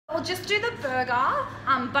I'll just do the burger,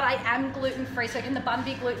 but I am gluten-free, so can the bun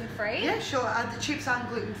be gluten-free? Yeah, sure. The chips aren't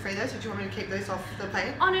gluten-free though, so do you want me to keep those off the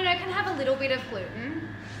plate? Oh, no, can I have a little bit of gluten?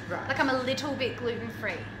 Right. Like I'm a little bit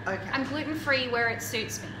gluten-free. Okay. I'm gluten-free where it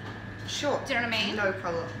suits me. Sure. Do you know what I mean? No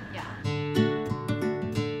problem. Yeah.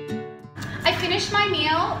 I finished my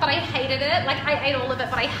meal, but I hated it. Like I ate all of it,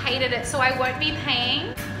 but I hated it, so I won't be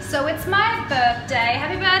paying. So it's my birthday.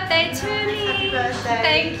 Happy birthday to me. Happy birthday.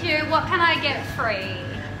 Thank you. What can I get free?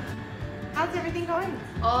 How's everything going?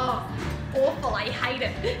 Oh, awful. I hate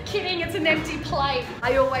it. Kidding, it's an empty plate.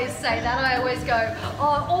 I always say that. I always go,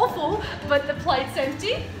 oh, awful, but the plate's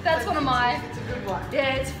empty. That's one of my... It's a good one.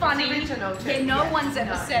 Yeah, it's funny. It's original too. Yeah, no one's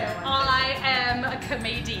ever said it. I am a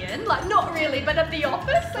comedian. Like, not really, but at the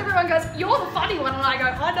office, everyone goes, you're the funny one. And I go,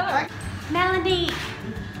 I know. Melanie.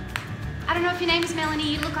 I don't know if your name's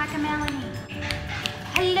Melanie. You look like a Melanie.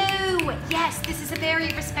 Hello. Yes, this is a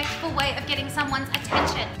very respectful way of getting someone's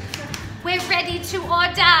attention. We're ready to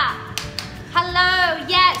order. Hello.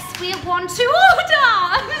 Yes, we want to order.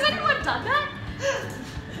 Has anyone done that?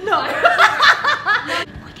 No.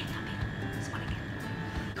 Go we get them, baby. Just want to get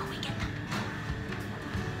them. Go we get them.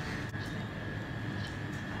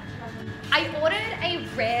 I ordered a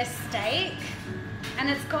rare steak and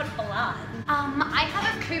it's got blood. I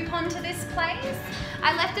have a coupon to this place.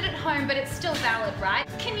 I left it at home, but it's still valid, right?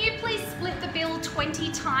 Can you please split the bill 20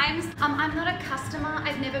 times? I'm not a customer.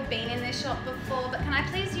 I've never been in this shop before, but can I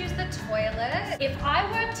please use the toilet? If I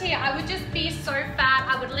worked here, I would just be so fat.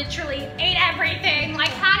 I would literally eat everything. Like,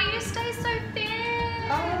 how do you stay so thin?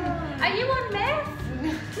 Are you on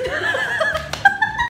meth?